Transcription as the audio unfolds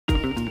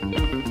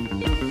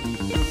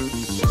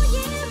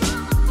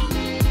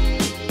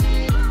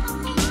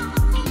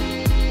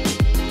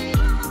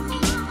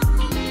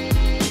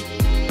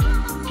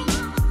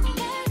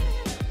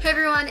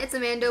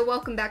Amanda,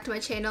 welcome back to my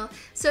channel.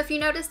 So if you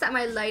notice that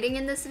my lighting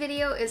in this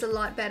video is a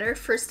lot better,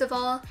 first of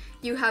all,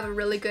 you have a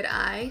really good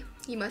eye.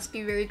 You must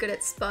be very good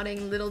at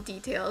spotting little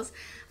details.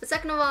 But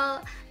second of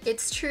all,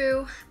 it's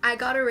true, I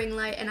got a ring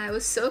light and I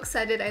was so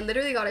excited. I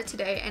literally got it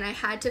today and I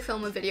had to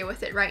film a video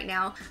with it right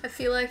now. I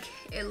feel like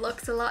it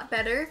looks a lot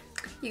better.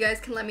 You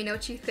guys can let me know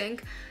what you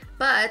think.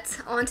 But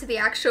on to the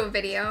actual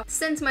video.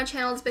 Since my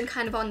channel's been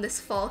kind of on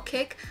this fall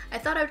kick, I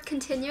thought I would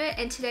continue it,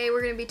 and today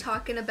we're going to be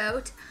talking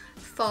about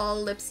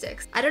fall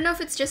lipsticks. I don't know if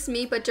it's just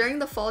me, but during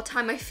the fall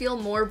time I feel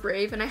more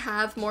brave and I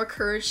have more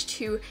courage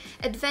to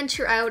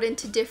adventure out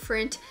into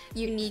different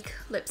unique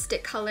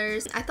lipstick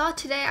colors. I thought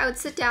today I would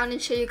sit down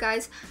and show you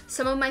guys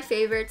some of my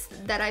favorites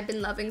that I've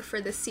been loving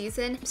for this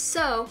season.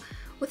 So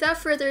without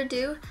further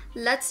ado,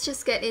 let's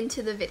just get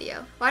into the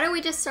video. Why don't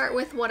we just start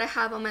with what I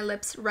have on my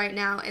lips right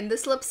now, and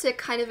this lipstick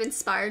kind of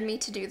inspired me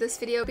to do this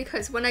video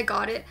because when I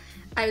got it,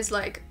 I was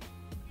like,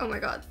 oh my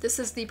god, this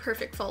is the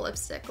perfect fall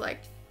lipstick,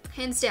 like,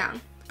 hands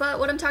down. But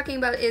what I'm talking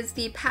about is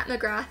the Pat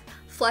McGrath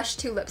Flush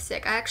 2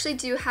 lipstick. I actually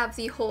do have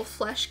the whole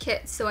Flush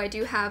kit, so I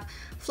do have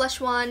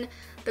Flush 1,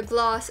 the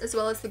gloss, as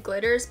well as the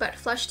glitters, but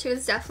Flush 2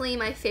 is definitely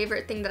my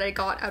favorite thing that I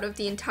got out of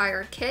the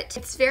entire kit.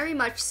 It's very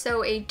much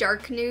so a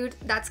dark nude.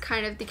 That's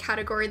kind of the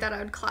category that I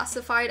would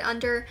classify it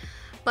under,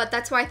 but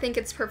that's why I think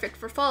it's perfect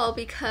for fall,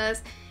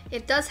 because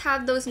it does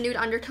have those nude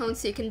undertones,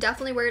 so you can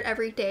definitely wear it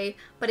every day,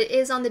 but it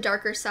is on the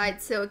darker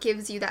side, so it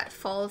gives you that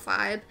fall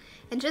vibe.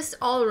 And just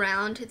all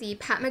around, the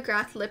Pat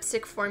McGrath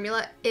lipstick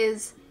formula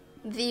is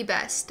the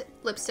best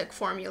lipstick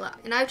formula.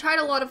 And I've tried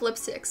a lot of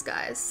lipsticks,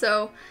 guys,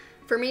 so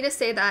for me to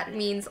say that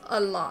means a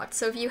lot.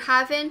 So if you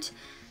haven't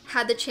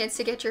had the chance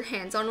to get your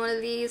hands on one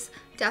of these,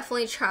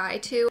 definitely try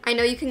to. I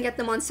know you can get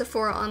them on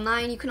Sephora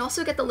online. You can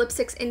also get the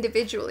lipsticks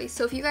individually.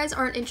 So if you guys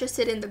aren't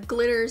interested in the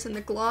glitters and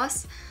the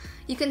gloss,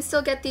 you can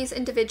still get these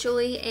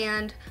individually,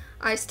 and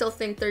I still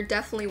think they're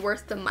definitely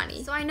worth the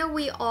money. So I know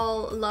we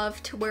all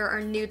love to wear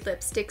our nude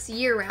lipsticks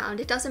year-round.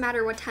 It doesn't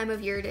matter what time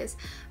of year it is,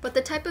 but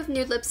the type of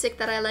nude lipstick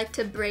that I like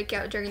to break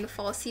out during the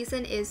fall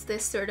season is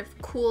this sort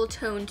of cool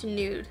toned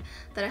nude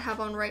that I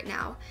have on right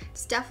now.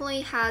 It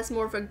definitely has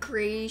more of a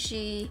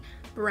greyish,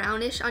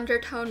 brownish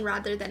undertone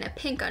rather than a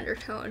pink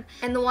undertone.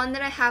 And the one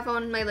that I have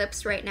on my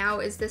lips right now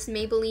is this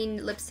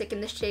Maybelline lipstick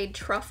in the shade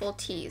Truffle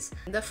Tease.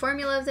 The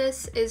formula of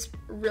this is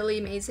really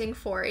amazing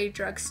for a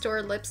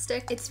drugstore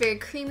lipstick. It's very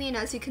creamy, and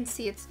as you can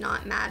see, it's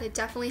not matte. It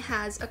definitely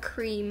has a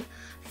cream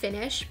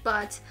finish,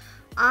 but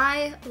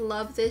I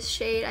love this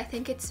shade. I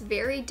think it's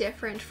very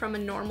different from a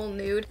normal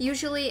nude.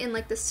 Usually in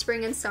like the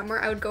spring and summer,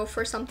 I would go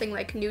for something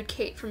like Nude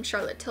Kate from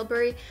Charlotte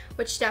Tilbury,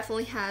 which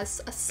definitely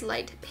has a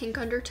slight pink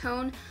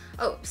undertone.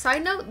 Oh,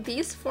 side note,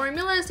 these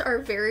formulas are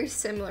very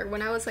similar.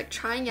 When I was like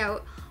trying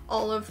out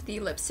all of the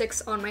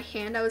lipsticks on my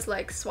hand, I was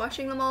like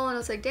swatching them all and I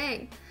was like,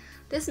 dang,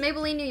 this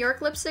Maybelline New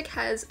York lipstick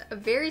has a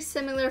very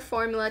similar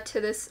formula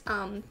to this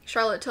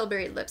Charlotte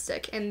Tilbury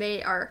lipstick, and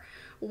they are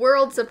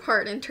worlds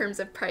apart in terms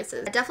of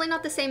prices. Definitely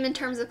not the same in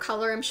terms of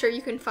color. I'm sure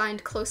you can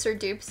find closer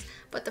dupes,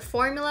 but the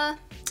formula,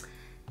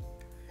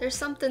 there's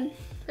something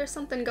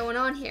going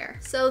on here.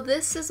 So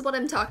this is what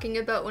I'm talking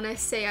about when I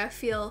say I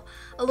feel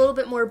a little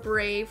bit more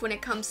brave when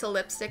it comes to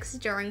lipsticks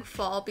during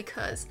fall,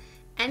 because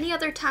any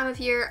other time of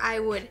year I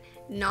would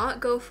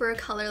not go for a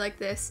color like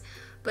this.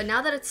 But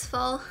now that it's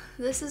fall,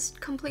 this is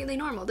completely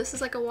normal. This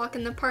is like a walk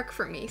in the park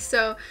for me.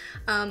 So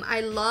I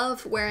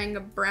love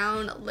wearing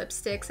brown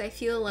lipsticks. I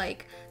feel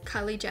like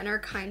Kylie Jenner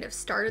kind of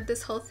started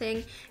this whole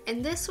thing.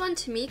 And this one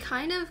to me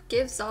kind of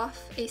gives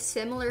off a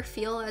similar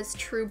feel as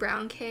True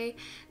Brown K.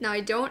 Now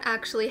I don't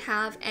actually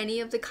have any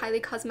of the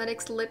Kylie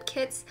Cosmetics lip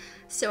kits,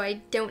 so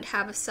I don't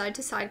have a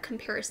side-to-side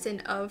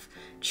comparison of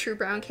True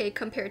Brown K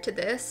compared to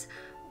this.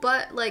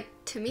 But like,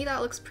 to me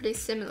that looks pretty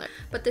similar.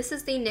 But this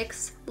is the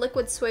NYX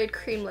Liquid Suede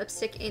Cream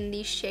Lipstick in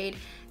the shade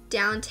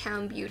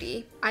Downtown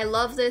Beauty. I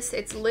love this.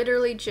 It's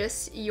literally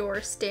just your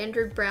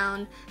standard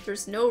brown.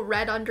 There's no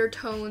red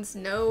undertones,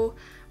 no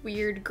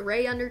weird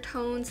gray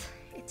undertones.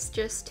 It's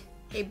just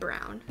a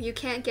brown. You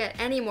can't get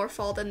any more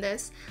fall than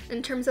this.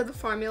 In terms of the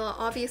formula,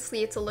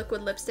 obviously it's a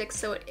liquid lipstick,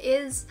 so it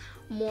is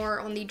more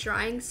on the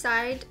drying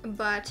side,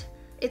 but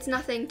it's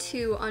nothing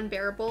too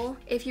unbearable.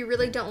 If you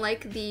really don't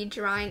like the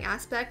drying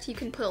aspect, you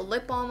can put a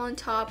lip balm on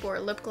top or a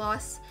lip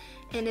gloss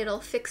and it'll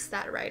fix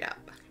that right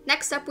up.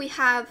 Next up we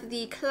have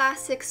the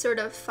classic sort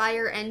of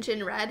fire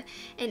engine red,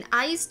 and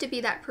I used to be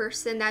that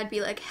person that'd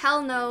be like,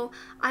 hell no,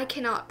 I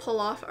cannot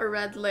pull off a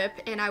red lip,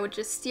 and I would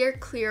just steer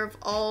clear of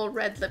all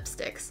red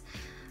lipsticks.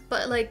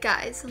 But like,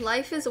 guys,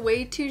 life is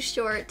way too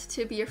short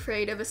to be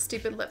afraid of a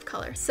stupid lip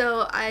color.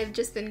 So I've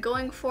just been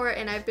going for it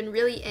and I've been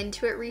really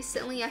into it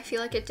recently. I feel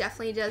like it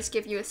definitely does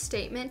give you a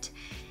statement.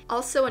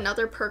 Also,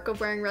 another perk of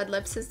wearing red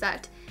lips is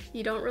that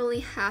you don't really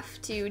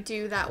have to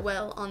do that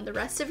well on the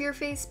rest of your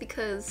face,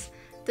 because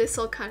this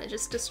will kind of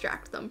just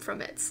distract them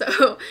from it.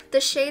 So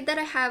the shade that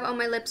I have on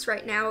my lips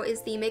right now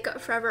is the Makeup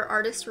Forever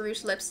Artist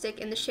Rouge lipstick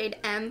in the shade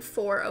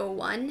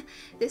M401.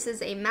 This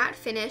is a matte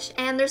finish,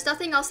 and there's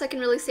nothing else I can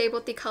really say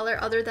about the color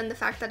other than the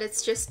fact that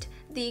it's just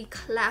the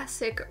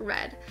classic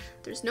red.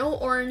 There's no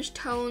orange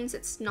tones,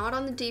 it's not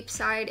on the deep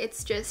side,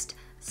 it's just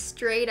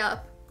straight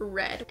up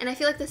red. And I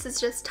feel like this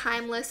is just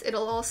timeless.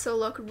 It'll also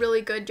look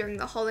really good during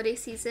the holiday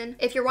season.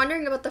 If you're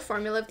wondering about the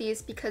formula of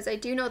these, because I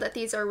do know that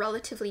these are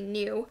relatively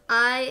new,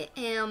 I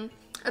am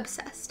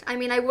obsessed. I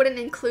mean, I wouldn't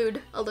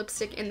include a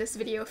lipstick in this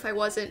video if I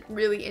wasn't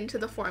really into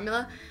the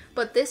formula,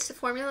 but this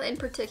formula in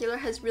particular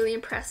has really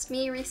impressed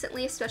me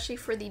recently, especially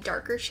for the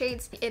darker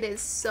shades. It is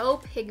so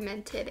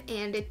pigmented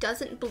and it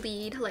doesn't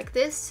bleed. Like,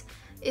 this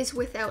is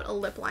without a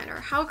lip liner.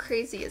 How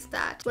crazy is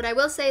that? What I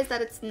will say is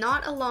that it's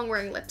not a long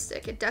wearing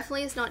lipstick. It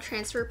definitely is not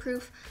transfer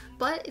proof,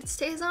 but it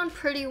stays on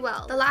pretty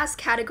well. The last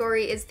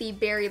category is the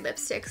berry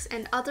lipsticks,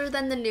 and other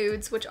than the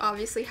nudes, which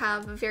obviously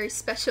have a very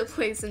special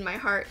place in my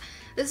heart,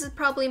 this is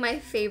probably my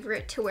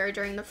favorite to wear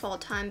during the fall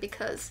time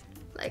because,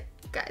 like,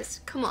 guys,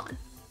 come on.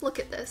 Look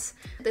at this.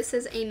 This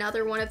is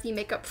another one of the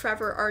Makeup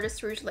Forever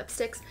Artist Rouge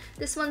lipsticks.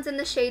 This one's in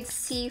the shade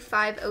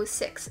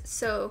C506,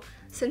 so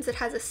since it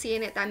has a C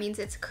in it, that means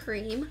it's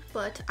cream,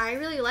 but I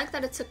really like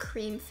that it's a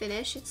cream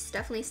finish. It's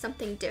definitely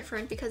something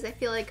different because I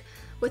feel like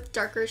with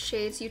darker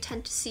shades, you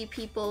tend to see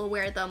people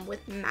wear them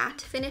with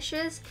matte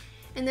finishes,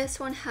 and this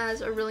one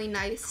has a really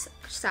nice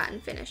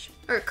satin finish,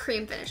 or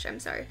cream finish, I'm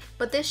sorry.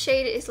 But this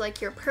shade is like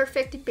your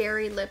perfect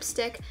berry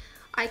lipstick.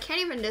 I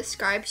can't even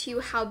describe to you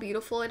how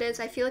beautiful it is.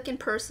 I feel like in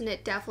person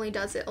it definitely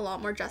does it a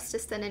lot more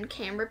justice than in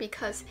camera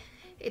because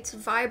it's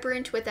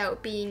vibrant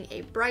without being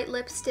a bright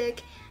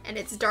lipstick, and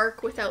it's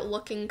dark without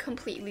looking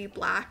completely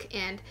black,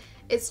 and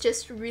it's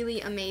just really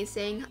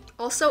amazing.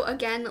 Also,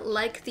 again,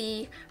 like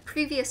the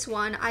previous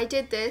one, I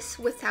did this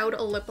without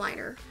a lip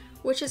liner,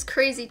 which is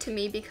crazy to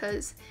me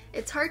because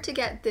it's hard to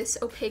get this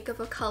opaque of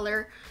a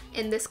color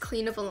and this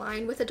clean of a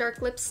line with a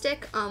dark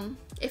lipstick,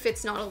 if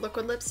it's not a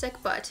liquid lipstick,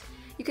 but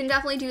you can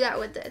definitely do that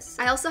with this.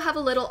 I also have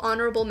a little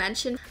honorable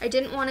mention. I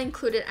didn't want to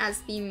include it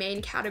as the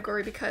main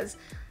category because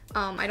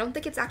I don't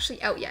think it's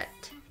actually out yet,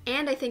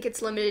 and I think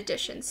it's limited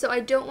edition, so I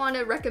don't want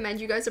to recommend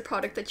you guys a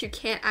product that you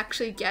can't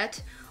actually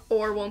get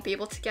or won't be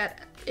able to get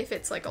if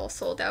it's like all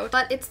sold out.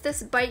 But it's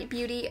this Bite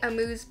Beauty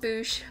Amuse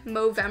Bouche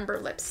Mauvember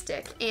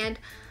lipstick, and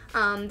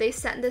they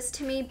sent this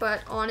to me,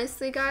 but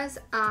honestly guys,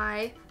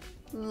 I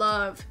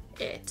love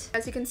it.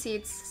 As you can see,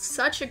 it's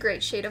such a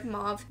great shade of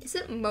mauve. Is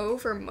it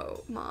mauve or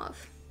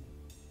mauve?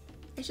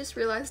 I just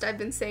realized I've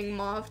been saying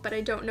mauve, but I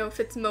don't know if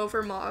it's mauve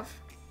or mauve.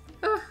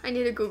 Oh, I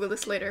need to Google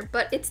this later.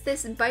 But it's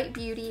this Bite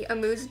Beauty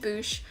Amuse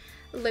Bouche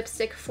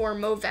lipstick for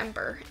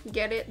Mauvember.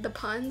 Get it? The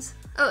puns?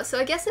 Oh, so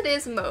I guess it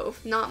is mauve,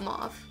 not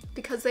mauve,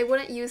 because they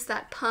wouldn't use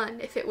that pun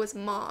if it was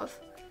mauve.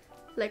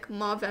 Like,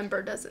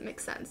 Mauvember doesn't make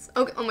sense.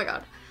 Okay, oh my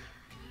god.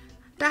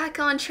 Back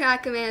on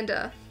track,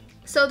 Amanda.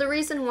 So the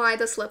reason why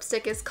this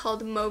lipstick is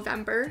called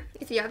Mauvember,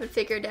 if you haven't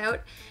figured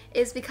out,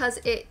 is because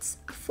it's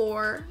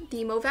for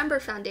the Mauvember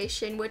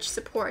Foundation, which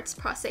supports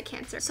prostate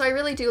cancer. So I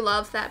really do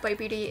love that Bite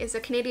Beauty is a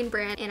Canadian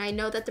brand, and I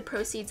know that the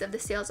proceeds of the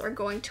sales are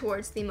going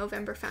towards the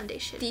Mauvember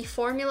Foundation. The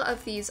formula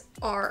of these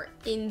are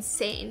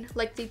insane.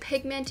 Like, the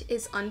pigment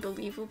is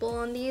unbelievable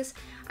on these.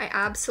 I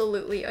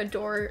absolutely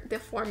adore the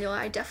formula.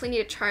 I definitely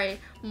need to try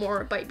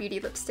more Bite Beauty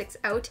lipsticks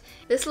out.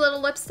 This little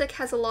lipstick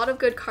has a lot of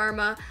good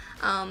karma.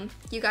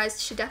 You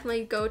guys should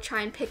definitely go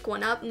try and pick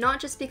one up,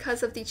 not just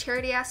because of the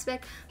charity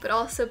aspect, but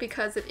also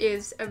because it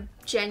is a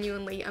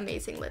genuinely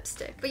amazing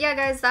lipstick. But yeah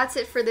guys, that's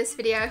it for this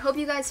video. I hope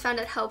you guys found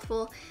it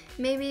helpful.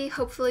 Maybe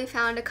hopefully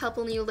found a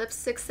couple new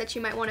lipsticks that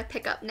you might want to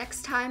pick up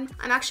next time.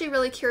 I'm actually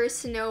really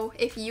curious to know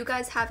if you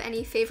guys have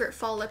any favorite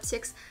fall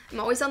lipsticks. I'm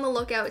always on the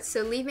lookout,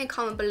 so leave me a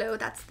comment below.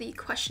 That's the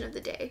question of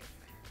the day.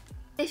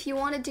 If you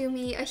want to do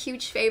me a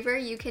huge favor,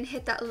 you can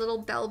hit that little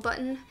bell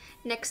button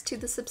next to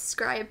the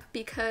subscribe,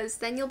 because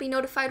then you'll be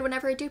notified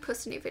whenever I do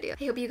post a new video.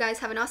 I hope you guys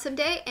have an awesome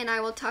day, and I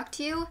will talk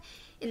to you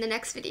in the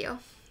next video.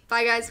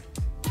 Bye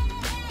guys!